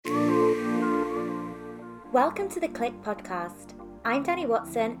Welcome to the Click podcast. I'm Danny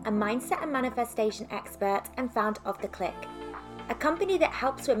Watson, a mindset and manifestation expert and founder of The Click, a company that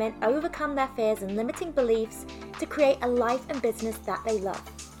helps women overcome their fears and limiting beliefs to create a life and business that they love.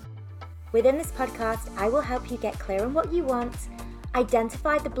 Within this podcast, I will help you get clear on what you want,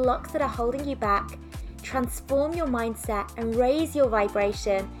 identify the blocks that are holding you back, transform your mindset and raise your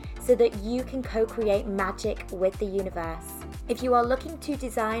vibration so that you can co-create magic with the universe. If you are looking to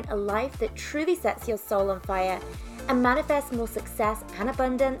design a life that truly sets your soul on fire and manifest more success and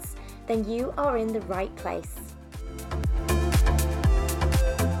abundance, then you are in the right place.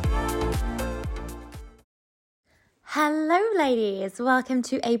 Hello ladies, welcome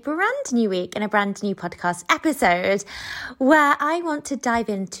to a brand new week and a brand new podcast episode where I want to dive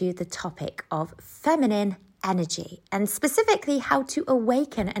into the topic of feminine energy and specifically how to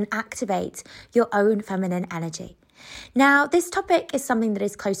awaken and activate your own feminine energy. Now, this topic is something that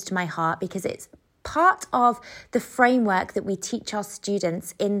is close to my heart because it's part of the framework that we teach our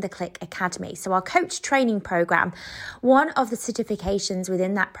students in the Click Academy. So our coach training program, one of the certifications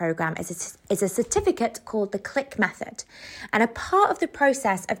within that program is a certificate called the Click Method. And a part of the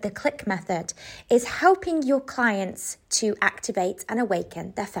process of the Click Method is helping your clients to activate and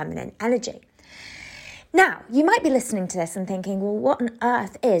awaken their feminine energy. Now, you might be listening to this and thinking, well, what on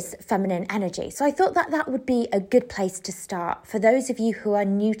earth is feminine energy? So I thought that would be a good place to start for those of you who are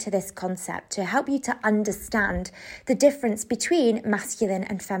new to this concept to help you to understand the difference between masculine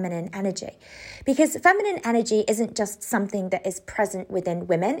and feminine energy. Because feminine energy isn't just something that is present within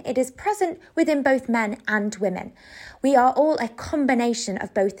women, it is present within both men and women. We are all a combination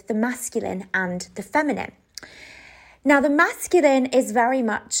of both the masculine and the feminine. Now, the masculine is very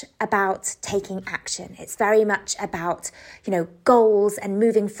much about taking action. It's very much about, goals and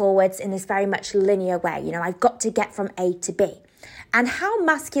moving forwards in this very much linear way. I've got to get from A to B. And how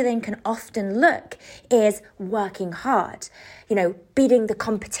masculine can often look is working hard, beating the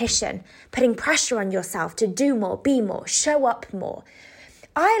competition, putting pressure on yourself to do more, be more, show up more.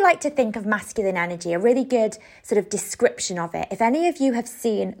 I like to think of masculine energy, a really good sort of description of it. If any of you have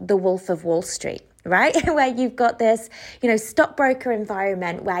seen The Wolf of Wall Street, right? Where you've got this, stockbroker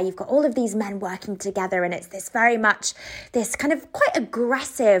environment where you've got all of these men working together and it's this very much this kind of quite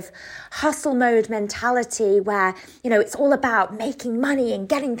aggressive hustle mode mentality where, it's all about making money and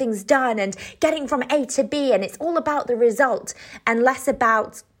getting things done and getting from A to B and it's all about the result and less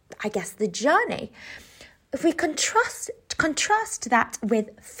about, the journey. If we contrast that with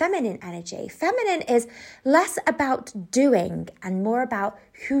feminine energy, feminine is less about doing and more about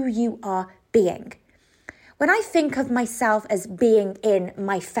who you are being. When I think of myself as being in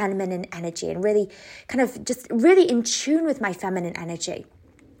my feminine energy and really kind of just really in tune with my feminine energy,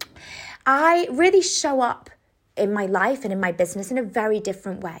 I really show up in my life and in my business in a very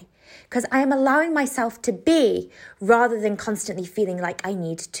different way because I am allowing myself to be rather than constantly feeling like I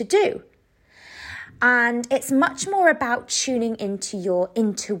need to do. And it's much more about tuning into your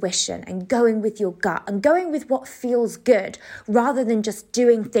intuition and going with your gut and going with what feels good rather than just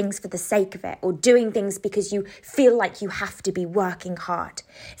doing things for the sake of it or doing things because you feel like you have to be working hard.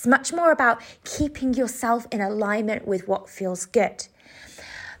 It's much more about keeping yourself in alignment with what feels good.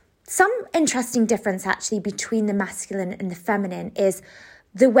 Some interesting difference actually between the masculine and the feminine is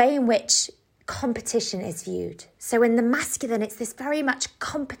the way in which competition is viewed. So in the masculine, it's this very much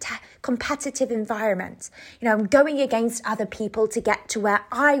competitive environment. I'm going against other people to get to where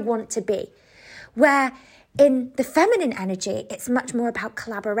I want to be. Where in the feminine energy, it's much more about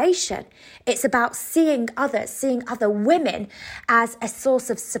collaboration. It's about seeing other women as a source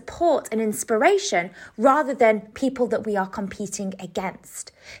of support and inspiration rather than people that we are competing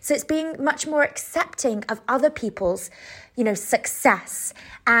against. So it's being much more accepting of other people's, success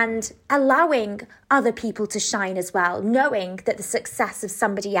and allowing other people to shine as well, knowing that the success of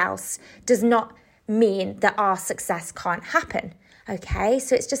somebody else does not mean that our success can't happen. Okay,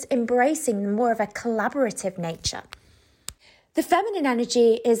 so it's just embracing more of a collaborative nature. The feminine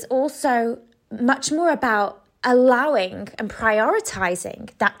energy is also much more about allowing and prioritizing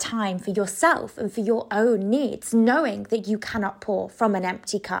that time for yourself and for your own needs, knowing that you cannot pour from an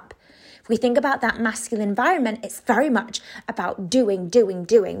empty cup. If we think about that masculine environment, it's very much about doing,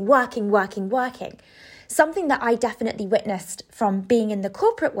 working. Something that I definitely witnessed from being in the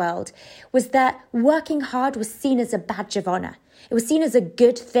corporate world was that working hard was seen as a badge of honor. It was seen as a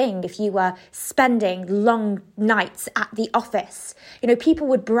good thing if you were spending long nights at the office. People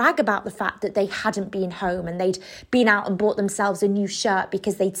would brag about the fact that they hadn't been home and they'd been out and bought themselves a new shirt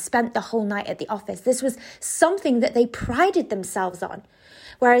because they'd spent the whole night at the office. This was something that they prided themselves on.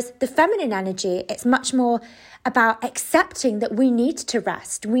 Whereas the feminine energy, it's much more about accepting that we need to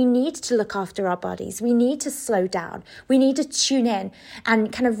rest. We need to look after our bodies. We need to slow down. We need to tune in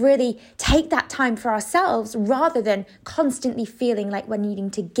and kind of really take that time for ourselves rather than constantly feeling like we're needing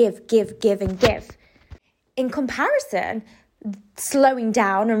to give. In comparison, slowing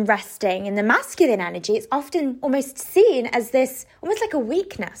down and resting in the masculine energy, it's often almost seen as this, almost like a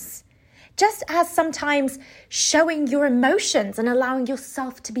weakness. Just as sometimes showing your emotions and allowing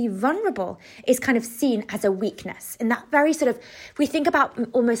yourself to be vulnerable is kind of seen as a weakness. In that very sort of, if we think about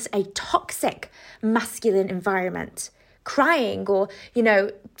almost a toxic masculine environment, crying or,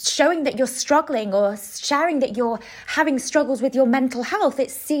 showing that you're struggling or sharing that you're having struggles with your mental health,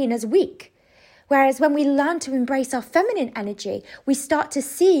 it's seen as weak. Whereas when we learn to embrace our feminine energy, we start to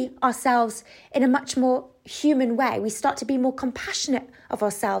see ourselves in a much more human way. We start to be more compassionate of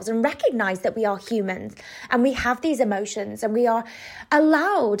ourselves and recognize that we are humans and we have these emotions and we are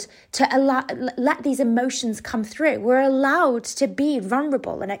allowed to let these emotions come through. We're allowed to be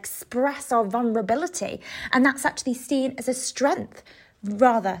vulnerable and express our vulnerability. And that's actually seen as a strength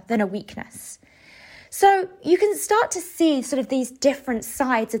rather than a weakness. So you can start to see sort of these different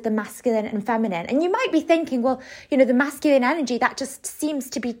sides of the masculine and feminine. And you might be thinking, well, the masculine energy, that just seems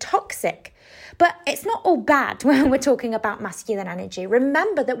to be toxic. But it's not all bad when we're talking about masculine energy.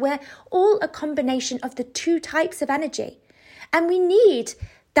 Remember that we're all a combination of the two types of energy. And we need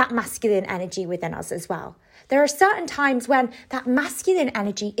that masculine energy within us as well. There are certain times when that masculine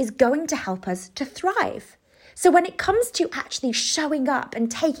energy is going to help us to thrive. So when it comes to actually showing up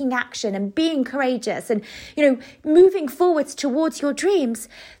and taking action and being courageous and, moving forwards towards your dreams,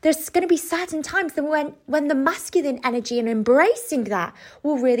 there's going to be certain times when the masculine energy and embracing that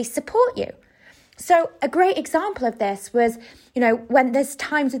will really support you. So a great example of this was, when there's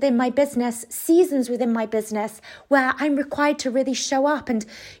times within my business, seasons within my business, where I'm required to really show up and,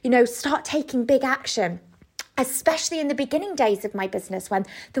 start taking big action. Especially in the beginning days of my business when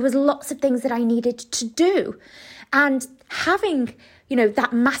there was lots of things that I needed to do. And having,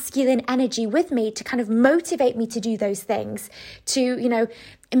 that masculine energy with me to kind of motivate me to do those things, to,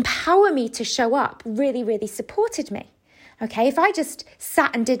 empower me to show up really, really supported me. Okay, if I just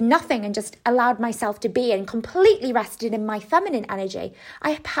sat and did nothing and just allowed myself to be and completely rested in my feminine energy,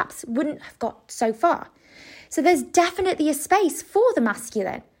 I perhaps wouldn't have got so far. So there's definitely a space for the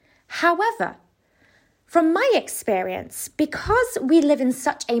masculine. However, from my experience, because we live in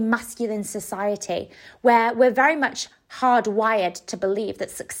such a masculine society where we're very much hardwired to believe that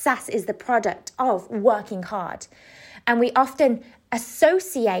success is the product of working hard, and we often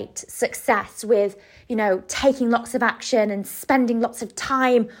associate success with, taking lots of action and spending lots of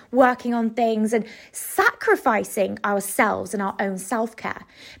time working on things and sacrificing ourselves and our own self-care,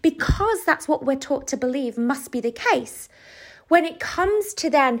 because that's what we're taught to believe must be the case. When it comes to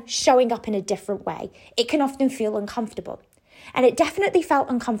then showing up in a different way, it can often feel uncomfortable. And it definitely felt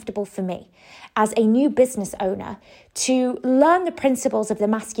uncomfortable for me as a new business owner to learn the principles of the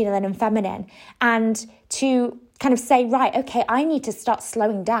masculine and feminine and to kind of say, right, okay, I need to start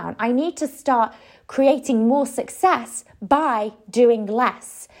slowing down. I need to start creating more success by doing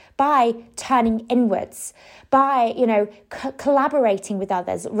less, by turning inwards, by, collaborating with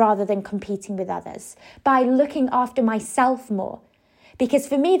others rather than competing with others, by looking after myself more. Because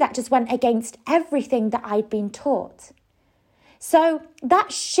for me, that just went against everything that I'd been taught. So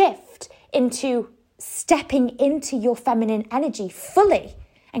that shift into stepping into your feminine energy fully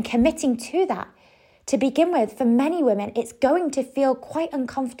and committing to that, to begin with, for many women, it's going to feel quite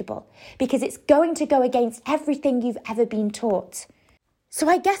uncomfortable because it's going to go against everything you've ever been taught. So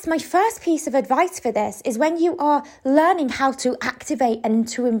I guess my first piece of advice for this is when you are learning how to activate and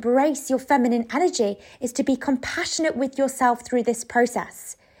to embrace your feminine energy is to be compassionate with yourself through this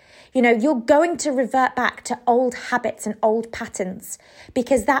process. You're going to revert back to old habits and old patterns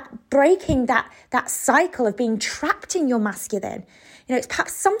because that breaking that cycle of being trapped in your masculine, it's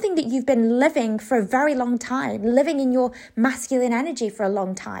perhaps something that you've been living for a very long time, living in your masculine energy for a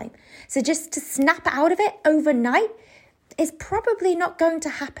long time. So just to snap out of it overnight is probably not going to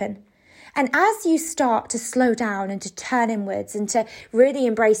happen. And as you start to slow down and to turn inwards and to really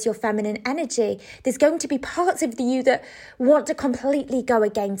embrace your feminine energy, there's going to be parts of you that want to completely go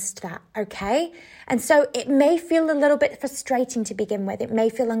against that, okay? And so it may feel a little bit frustrating to begin with. It may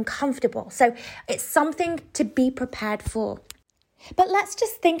feel uncomfortable. So it's something to be prepared for. But let's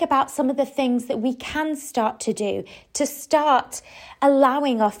just think about some of the things that we can start to do to start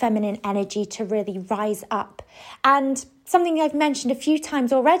allowing our feminine energy to really rise up. And something I've mentioned a few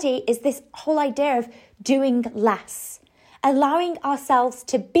times already is this whole idea of doing less, allowing ourselves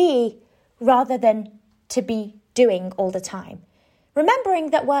to be rather than to be doing all the time.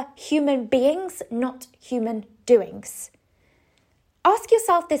 remembering that we're human beings, not human doings. Ask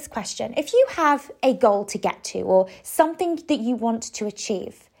yourself this question. If you have a goal to get to or something that you want to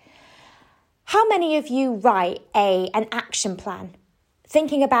achieve, how many of you write an action plan,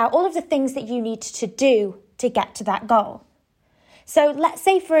 thinking about all of the things that you need to do to get to that goal? So let's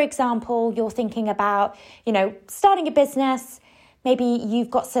say, for example, you're thinking about, starting a business. Maybe you've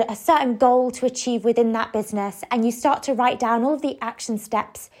got a certain goal to achieve within that business, and you start to write down all of the action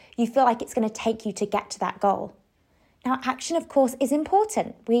steps you feel like it's going to take you to get to that goal. Now, action, of course, is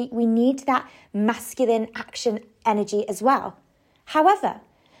important. We need that masculine action energy as well. However,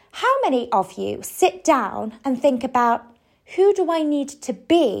 how many of you sit down and think about, who do I need to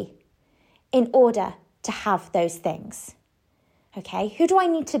be in order to have those things? Okay, who do I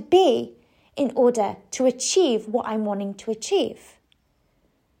need to be in order to achieve what I'm wanting to achieve?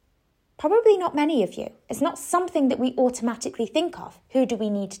 Probably not many of you. It's not something that we automatically think of. Who do we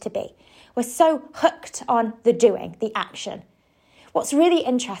need to be? We're so hooked on the doing, the action. What's really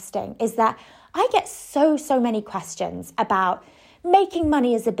interesting is that I get so many questions about making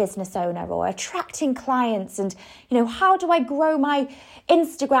money as a business owner or attracting clients and, how do I grow my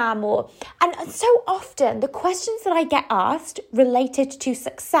Instagram and so often the questions that I get asked related to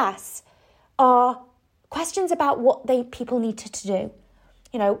success are questions about what people need to do.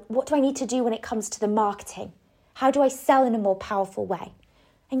 What do I need to do when it comes to the marketing? How do I sell in a more powerful way?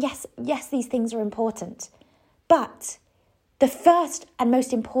 And yes, these things are important. But the first and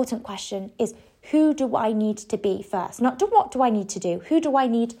most important question is, who do I need to be first? Not what do I need to do? Who do I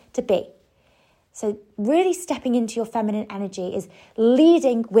need to be? So really stepping into your feminine energy is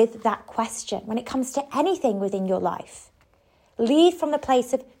leading with that question when it comes to anything within your life. Lead from the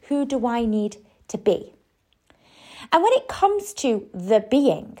place of, who do I need to be? And when it comes to the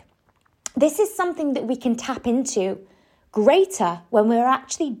being, this is something that we can tap into greater when we're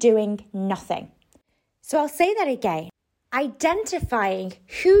actually doing nothing. So I'll say that again. Identifying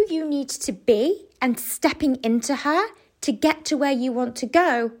who you need to be and stepping into her to get to where you want to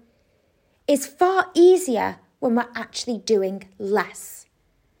go is far easier when we're actually doing less.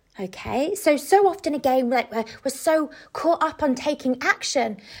 Okay, so often again, we're so caught up on taking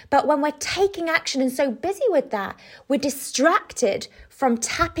action, but when we're taking action and so busy with that, we're distracted from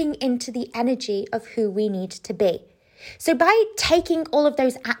tapping into the energy of who we need to be. So by taking all of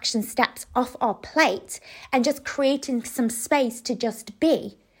those action steps off our plate and just creating some space to just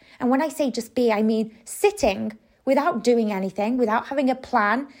be, and when I say just be, I mean sitting without doing anything, without having a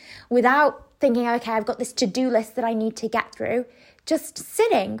plan, without thinking, okay, I've got this to-do list that I need to get through, just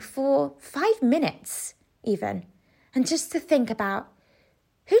sitting for 5 minutes even, and just to think about,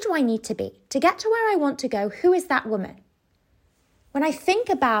 who do I need to be? To get to where I want to go, who is that woman? When I think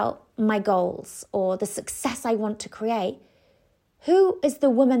about my goals or the success I want to create, who is the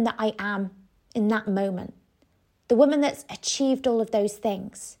woman that I am in that moment? The woman that's achieved all of those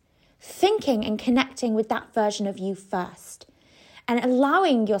things. Thinking and connecting with that version of you first. And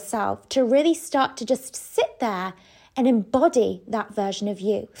allowing yourself to really start to just sit there and embody that version of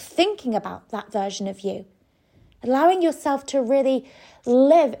you. Thinking about that version of you. Allowing yourself to really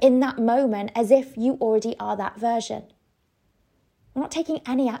live in that moment as if you already are that version. We're not taking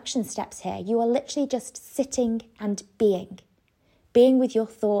any action steps here. You are literally just sitting and being. Being with your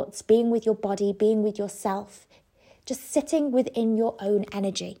thoughts, being with your body, being with yourself. Just sitting within your own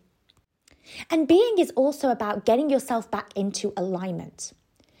energy. And being is also about getting yourself back into alignment.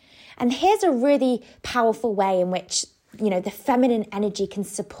 And here's a really powerful way in which, the feminine energy can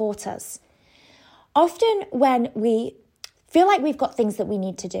support us. Often when we feel like we've got things that we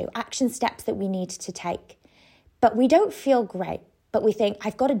need to do, action steps that we need to take, but we don't feel great, but we think,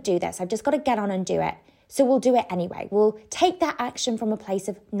 I've got to do this. I've just got to get on and do it. So we'll do it anyway. We'll take that action from a place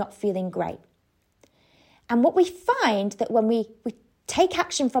of not feeling great. And what we find that when we take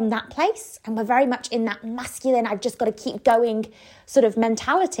action from that place, and we're very much in that masculine, I've just got to keep going sort of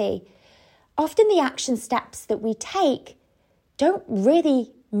mentality, often the action steps that we take don't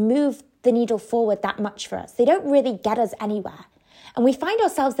really move the needle forward that much for us. They don't really get us anywhere. And we find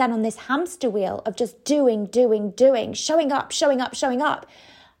ourselves then on this hamster wheel of just doing, showing up,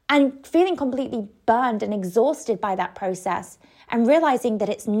 and feeling completely burned and exhausted by that process and realizing that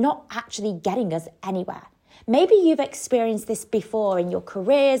it's not actually getting us anywhere. Maybe you've experienced this before in your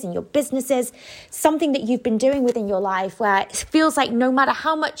careers, in your businesses, something that you've been doing within your life where it feels like no matter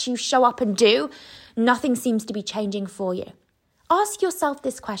how much you show up and do, nothing seems to be changing for you. Ask yourself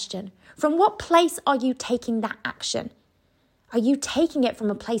this question. From what place are you taking that action? Are you taking it from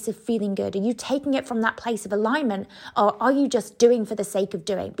a place of feeling good? Are you taking it from that place of alignment? Or are you just doing for the sake of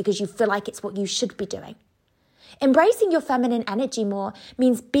doing because you feel like it's what you should be doing? Embracing your feminine energy more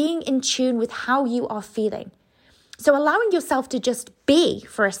means being in tune with how you are feeling. So allowing yourself to just be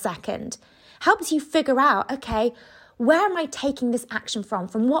for a second helps you figure out, okay, where am I taking this action from?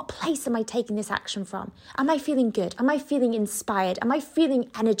 From what place am I taking this action from? Am I feeling good? Am I feeling inspired? Am I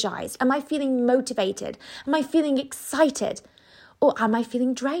feeling energized? Am I feeling motivated? Am I feeling excited? Or am I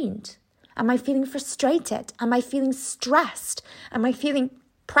feeling drained? Am I feeling frustrated? Am I feeling stressed? Am I feeling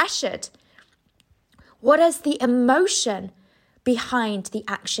pressured? What is the emotion behind the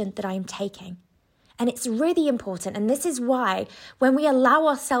action that I am taking? And it's really important. And this is why when we allow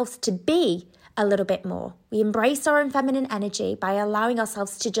ourselves to be a little bit more, we embrace our own feminine energy by allowing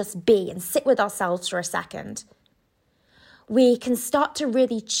ourselves to just be and sit with ourselves for a second. We can start to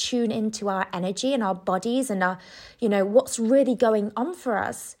really tune into our energy and our bodies and our, what's really going on for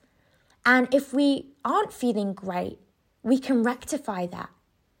us. And if we aren't feeling great, we can rectify that.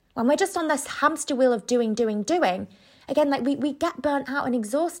 When we're just on this hamster wheel of doing, again, like we get burnt out and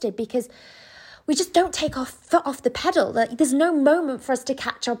exhausted because we just don't take our foot off the pedal. Like, there's no moment for us to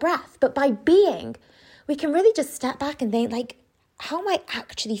catch our breath. But by being, we can really just step back and think, like, how am I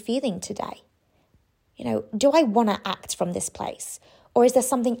actually feeling today? Do I want to act from this place? Or is there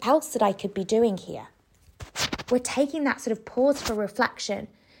something else that I could be doing here? We're taking that sort of pause for reflection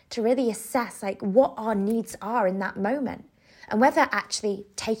to really assess, like, what our needs are in that moment. And whether actually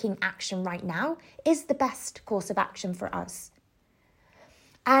taking action right now is the best course of action for us.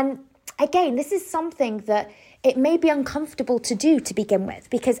 And again, this is something that it may be uncomfortable to do to begin with,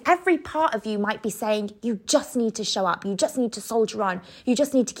 because every part of you might be saying, you just need to show up, you just need to soldier on, you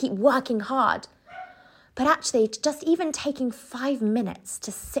just need to keep working hard. But actually, just even taking 5 minutes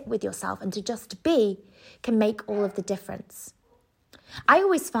to sit with yourself and to just be can make all of the difference. I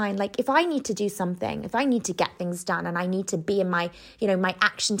always find, like, if I need to do something, if I need to get things done and I need to be in my, my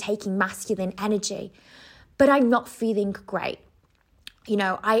action-taking masculine energy, but I'm not feeling great,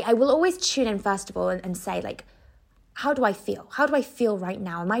 I will always tune in first of all and say, like, how do I feel? How do I feel right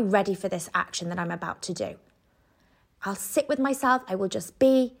now? Am I ready for this action that I'm about to do? I'll sit with myself. I will just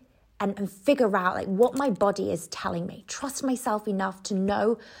be and figure out, like, what my body is telling me. Trust myself enough to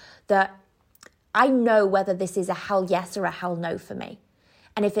know that I know whether this is a hell yes or a hell no for me.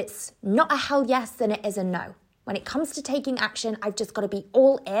 And if it's not a hell yes, then it is a no. When it comes to taking action, I've just got to be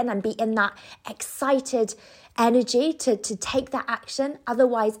all in and be in that excited energy to take that action.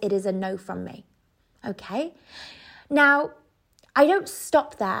 Otherwise, it is a no from me. Okay? Now, I don't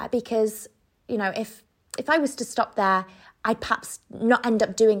stop there because, if I was to stop there, I'd perhaps not end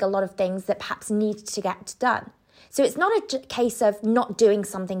up doing a lot of things that perhaps need to get done. So it's not a case of not doing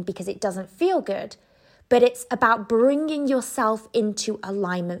something because it doesn't feel good, but it's about bringing yourself into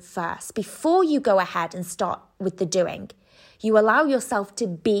alignment first. Before you go ahead and start with the doing, you allow yourself to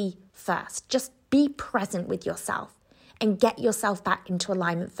be first. Just be present with yourself and get yourself back into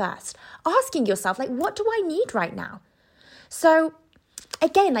alignment first. Asking yourself, like, what do I need right now? So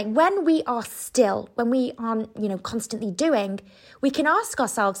again, like, when we are still, when we aren't, constantly doing, we can ask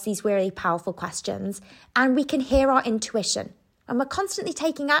ourselves these really powerful questions and we can hear our intuition. When we're constantly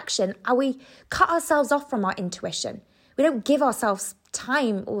taking action, we cut ourselves off from our intuition. We don't give ourselves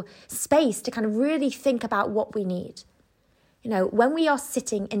time or space to kind of really think about what we need. When we are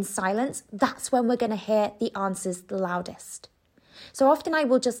sitting in silence, that's when we're going to hear the answers the loudest. So often I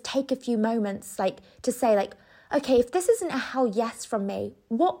will just take a few moments, to say, okay, if this isn't a hell yes from me,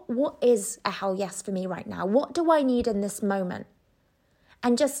 what is a hell yes for me right now? What do I need in this moment?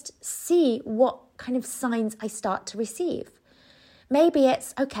 And just see what kind of signs I start to receive. Maybe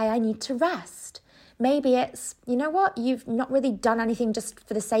it's, okay, I need to rest. Maybe it's, you've not really done anything just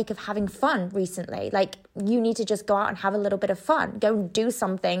for the sake of having fun recently. Like, you need to just go out and have a little bit of fun. Go and do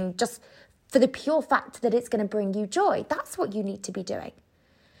something just for the pure fact that it's going to bring you joy. That's what you need to be doing.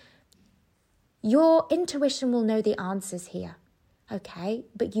 Your intuition will know the answers here, okay?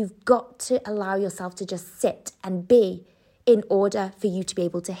 But you've got to allow yourself to just sit and be in order for you to be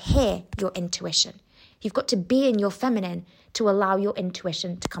able to hear your intuition. You've got to be in your feminine to allow your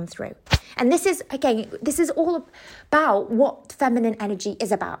intuition to come through. And this is all about what feminine energy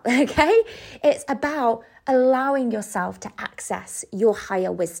is about, okay? It's about allowing yourself to access your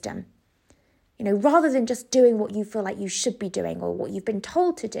higher wisdom. Rather than just doing what you feel like you should be doing or what you've been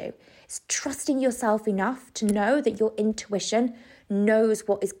told to do. It's trusting yourself enough to know that your intuition knows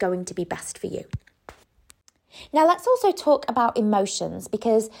what is going to be best for you. Now, let's also talk about emotions,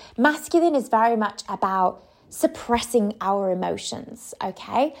 because masculine is very much about suppressing our emotions,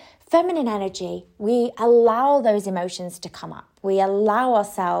 okay? Feminine energy, we allow those emotions to come up. We allow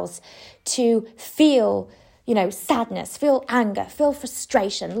ourselves to feel sadness, feel anger, feel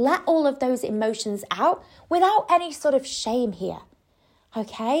frustration. Let all of those emotions out without any sort of shame here.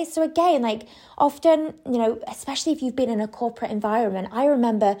 Okay, so again, often, especially if you've been in a corporate environment, I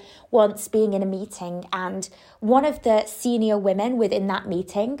remember once being in a meeting and one of the senior women within that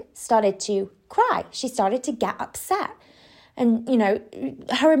meeting started to cry. She started to get upset and,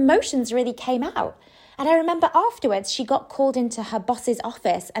 her emotions really came out. And I remember afterwards, she got called into her boss's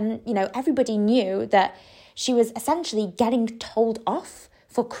office and, everybody knew that she was essentially getting told off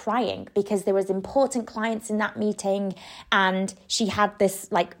for crying because there was important clients in that meeting and she had this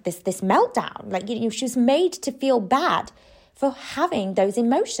meltdown. She was made to feel bad for having those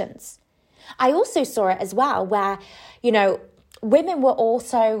emotions. I also saw it as well where, women were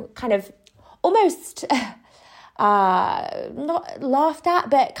also kind of almost not laughed at,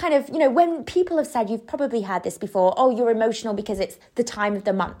 but kind of, when people have said, you've probably heard this before, oh, you're emotional because it's the time of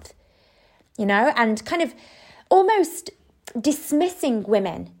the month, and kind of almost dismissing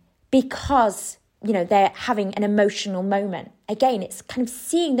women because, they're having an emotional moment. Again, it's kind of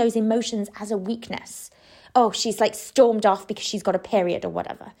seeing those emotions as a weakness. Oh, she's stormed off because she's got a period or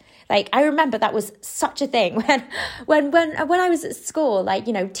whatever. I remember that was such a thing when I was at school,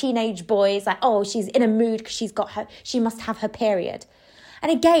 teenage boys, oh, she's in a mood because she must have her period.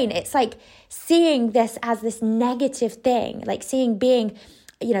 And again, it's seeing this as this negative thing, seeing being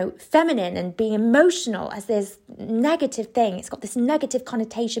feminine and being emotional as this negative thing. It's got this negative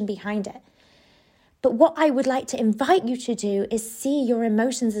connotation behind it. But what I would like to invite you to do is see your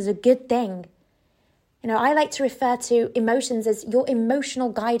emotions as a good thing. I like to refer to emotions as your emotional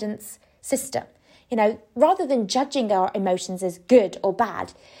guidance system. Rather than judging our emotions as good or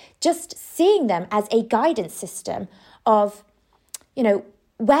bad, just seeing them as a guidance system of,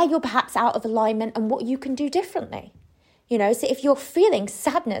 where you're perhaps out of alignment and what you can do differently. So if you're feeling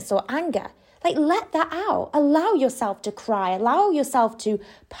sadness or anger, let that out. Allow yourself to cry. Allow yourself to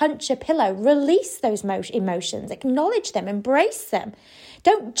punch a pillow. Release those emotions. Acknowledge them. Embrace them.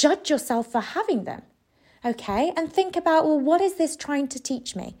 Don't judge yourself for having them. Okay? And think about, well, what is this trying to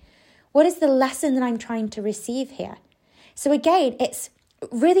teach me? What is the lesson that I'm trying to receive here? So again, it's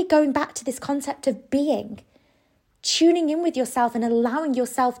really going back to this concept of being. Tuning in with yourself and allowing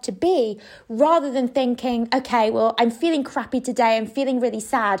yourself to be, rather than thinking, okay, well, I'm feeling crappy today, I'm feeling really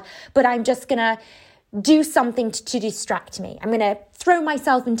sad, but I'm just going to do something to distract me. I'm going to throw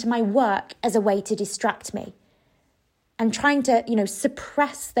myself into my work as a way to distract me. And trying to,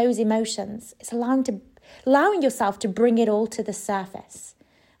 suppress those emotions. It's allowing yourself to bring it all to the surface.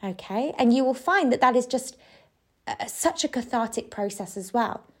 Okay? And you will find that is just such a cathartic process as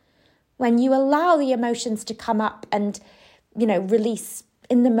well. When you allow the emotions to come up and, release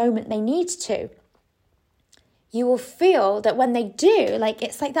in the moment they need to, you will feel that when they do,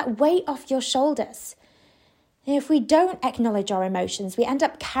 it's that weight off your shoulders. And if we don't acknowledge our emotions, we end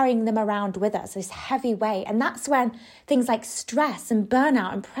up carrying them around with us, this heavy weight. And that's when things like stress and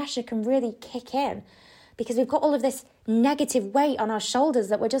burnout and pressure can really kick in, because we've got all of this negative weight on our shoulders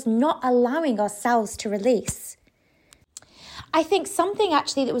that we're just not allowing ourselves to release. I think something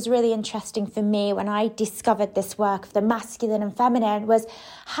actually that was really interesting for me when I discovered this work of the masculine and feminine was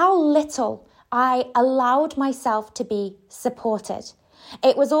how little I allowed myself to be supported.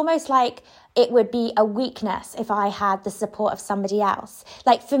 It was almost like it would be a weakness if I had the support of somebody else.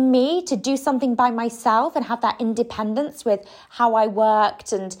 For me to do something by myself and have that independence with how I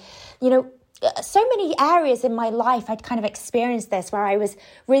worked and, so many areas in my life I'd kind of experienced this where I was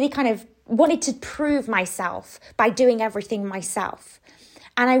really kind of wanted to prove myself by doing everything myself.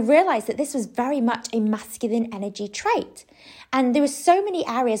 And I realized that this was very much a masculine energy trait. And there were so many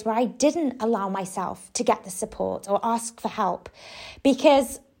areas where I didn't allow myself to get the support or ask for help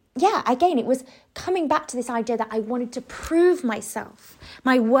because, again, it was coming back to this idea that I wanted to prove myself,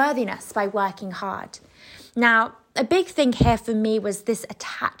 my worthiness by working hard. Now, a big thing here for me was this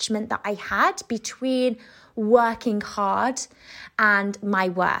attachment that I had between working hard and my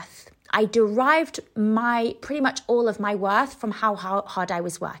worth. I derived pretty much all of my worth from how hard I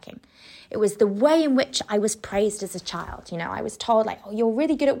was working. It was the way in which I was praised as a child. I was told oh, you're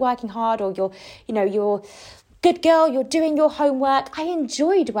really good at working hard, or you're good girl, you're doing your homework. I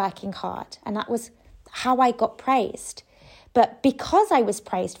enjoyed working hard, and that was how I got praised. But because I was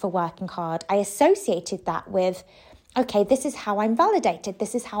praised for working hard, I associated that with, okay, this is how I'm validated.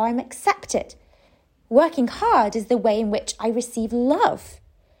 This is how I'm accepted. Working hard is the way in which I receive love.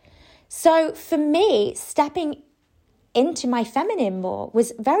 So for me, stepping into my feminine more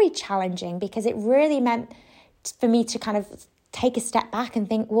was very challenging because it really meant for me to kind of take a step back and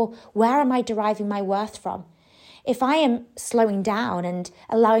think, well, where am I deriving my worth from? if I am slowing down and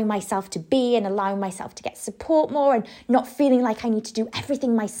allowing myself to be and allowing myself to get support more and not feeling like I need to do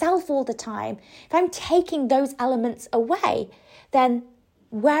everything myself all the time, if I'm taking those elements away, then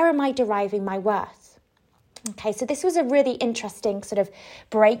where am I deriving my worth? Okay, so this was a really interesting sort of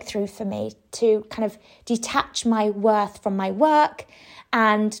breakthrough for me to kind of detach my worth from my work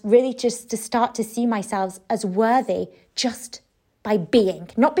and really just to start to see myself as worthy just by being,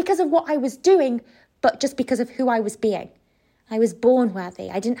 not because of what I was doing, but just because of who I was being. I was born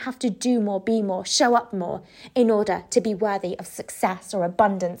worthy. I didn't have to do more, be more, show up more in order to be worthy of success or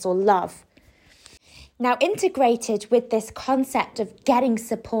abundance or love. Now, integrated with this concept of getting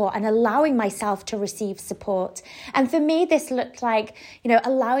support and allowing myself to receive support. And for me, this looked like,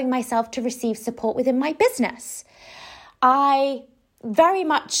 allowing myself to receive support within my business. I very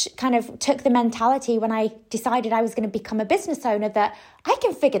much kind of took the mentality when I decided I was going to become a business owner that I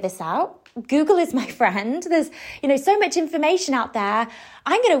can figure this out. Google is my friend. There's, so much information out there.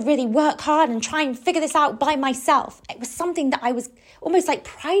 I'm going to really work hard and try and figure this out by myself. It was something that I was almost like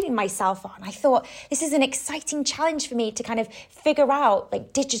priding myself on. I thought this is an exciting challenge for me to kind of figure out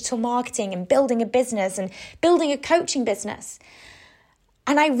like digital marketing and building a business and building a coaching business.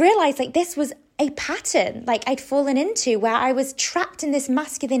 And I realized like this was a pattern like I'd fallen into where I was trapped in this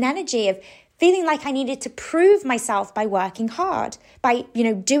masculine energy of feeling like I needed to prove myself by working hard, by,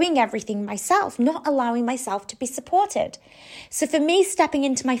 doing everything myself, not allowing myself to be supported. So for me, stepping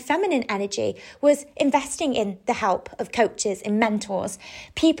into my feminine energy was investing in the help of coaches and mentors,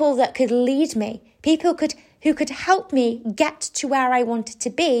 people that could lead me, people who could help me get to where I wanted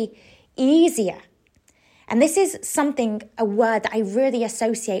to be easier. And this is a word that I really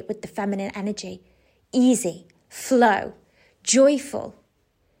associate with the feminine energy. Easy, flow, joyful.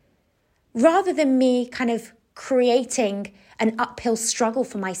 Rather than me kind of creating an uphill struggle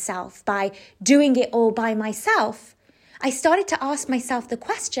for myself by doing it all by myself, I started to ask myself the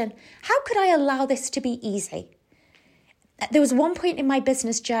question, how could I allow this to be easy? There was one point in my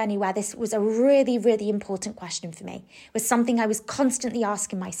business journey where this was a really, really important question for me. It was something I was constantly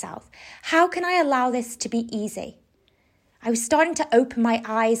asking myself. How can I allow this to be easy? I was starting to open my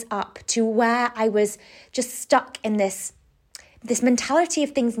eyes up to where I was just stuck in this mentality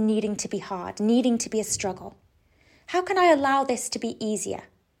of things needing to be hard, needing to be a struggle. How can I allow this to be easier?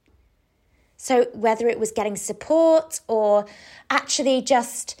 So whether it was getting support or actually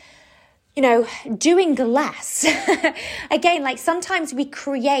just doing less. Again, like sometimes we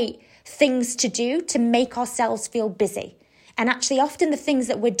create things to do to make ourselves feel busy. And actually often the things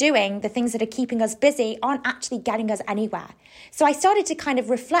that we're doing, the things that are keeping us busy aren't actually getting us anywhere. So I started to kind of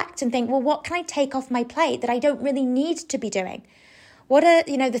reflect and think, well, what can I take off my plate that I don't really need to be doing? What are,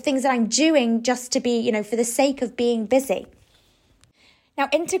 the things that I'm doing just to be, for the sake of being busy? Now,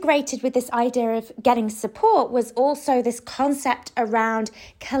 integrated with this idea of getting support was also this concept around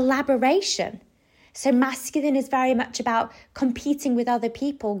collaboration. So masculine is very much about competing with other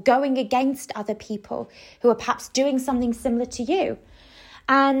people, going against other people who are perhaps doing something similar to you.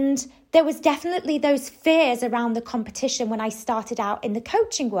 And there was definitely those fears around the competition when I started out in the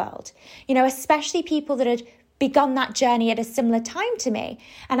coaching world, especially people that had begun that journey at a similar time to me,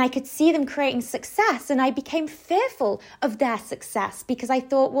 and I could see them creating success, and I became fearful of their success because I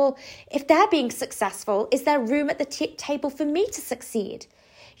thought, well, if they're being successful, is there room at the table for me to succeed?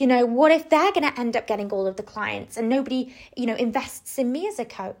 What if they're going to end up getting all of the clients and nobody, invests in me as a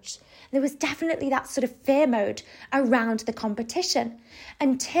coach? There was definitely that sort of fear mode around the competition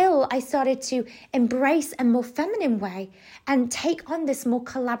until I started to embrace a more feminine way and take on this more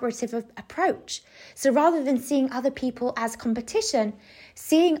collaborative approach. So rather than seeing other people as competition,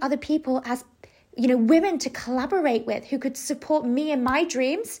 seeing other people as women to collaborate with who could support me in my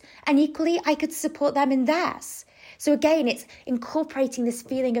dreams, and equally I could support them in theirs. So again, it's incorporating this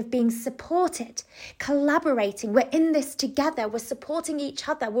feeling of being supported, collaborating. We're in this together. We're supporting each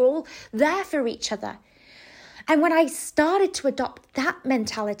other. We're all there for each other. And when I started to adopt that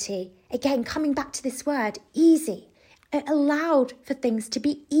mentality, again, coming back to this word, easy, it allowed for things to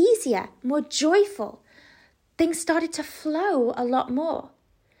be easier, more joyful. Things started to flow a lot more.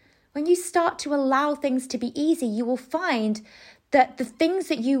 When you start to allow things to be easy, you will find that the things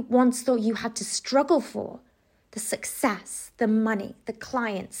that you once thought you had to struggle for, the success, the money, the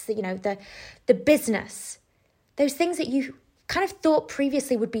clients, the business, those things that you kind of thought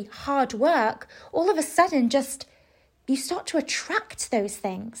previously would be hard work, all of a sudden you start to attract those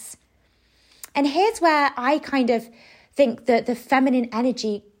things. And here's where I kind of think that the feminine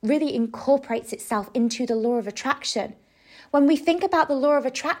energy really incorporates itself into the law of attraction. When we think about the law of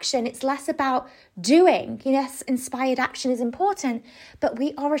attraction, it's less about doing. Yes, inspired action is important, but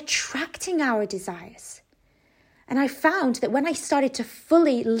we are attracting our desires. And I found that when I started to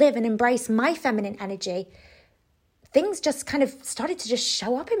fully live and embrace my feminine energy, things just kind of started to just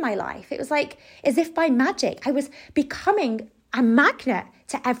show up in my life. It was like as if by magic, I was becoming a magnet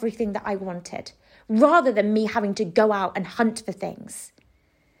to everything that I wanted, rather than me having to go out and hunt for things.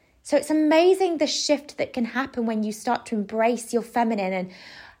 So it's amazing the shift that can happen when you start to embrace your feminine and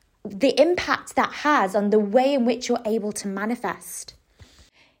the impact that has on the way in which you're able to manifest.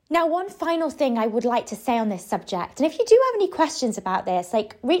 Now, one final thing I would like to say on this subject, and if you do have any questions about this,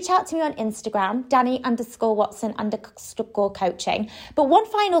 reach out to me on Instagram, Danny_Watson_coaching. But one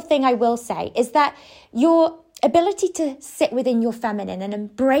final thing I will say is that your ability to sit within your feminine and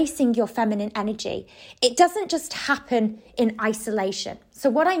embracing your feminine energy, it doesn't just happen in isolation. So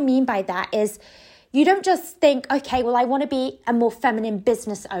what I mean by that is you don't just think, okay, well, I want to be a more feminine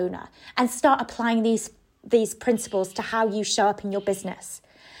business owner and start applying these principles to how you show up in your business.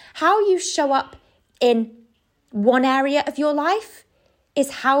 How you show up in one area of your life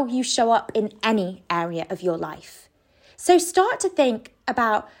is how you show up in any area of your life. So start to think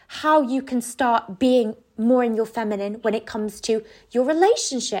about how you can start being more in your feminine when it comes to your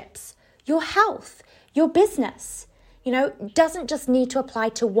relationships, your health, your business. It doesn't just need to apply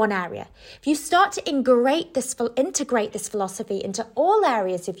to one area. If you start to integrate this philosophy into all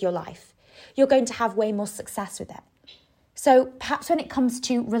areas of your life, you're going to have way more success with it. So perhaps when it comes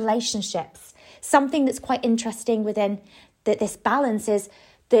to relationships, something that's quite interesting within this balance is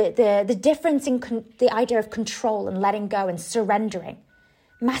the difference in the idea of control and letting go and surrendering.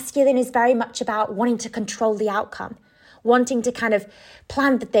 Masculine is very much about wanting to control the outcome, wanting to kind of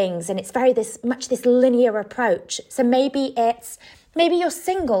plan for things, and it's very this linear approach. So maybe you're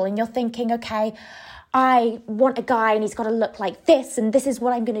single and you're thinking, okay, I want a guy and he's got to look like this, and this is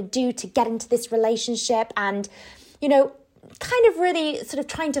what I'm going to do to get into this relationship, and kind of really sort of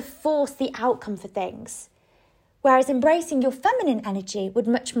trying to force the outcome for things. Whereas embracing your feminine energy would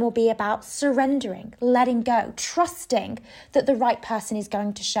much more be about surrendering, letting go, trusting that the right person is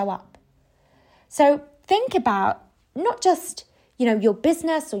going to show up. So think about not just, your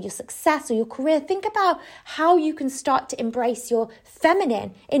business or your success or your career. Think about how you can start to embrace your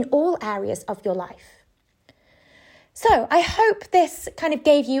feminine in all areas of your life. So I hope this kind of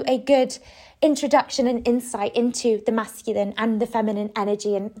gave you a good introduction and insight into the masculine and the feminine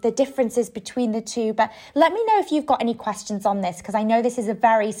energy and the differences between the two. But let me know if you've got any questions on this, because I know this is a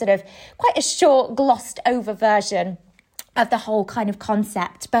very sort of quite a short, glossed over version of the whole kind of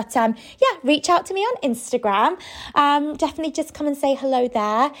concept. But reach out to me on Instagram. Definitely just come and say hello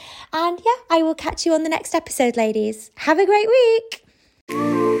there. And I will catch you on the next episode, ladies. Have a great week.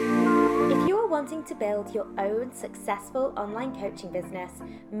 If you're wanting to build your own successful online coaching business,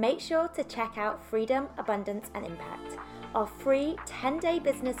 make sure to check out Freedom, Abundance and Impact, our free 10-day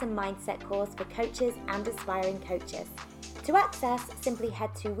business and mindset course for coaches and aspiring coaches. To access, simply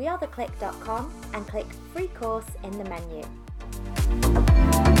head to wearetheclick.com and click free course in the menu.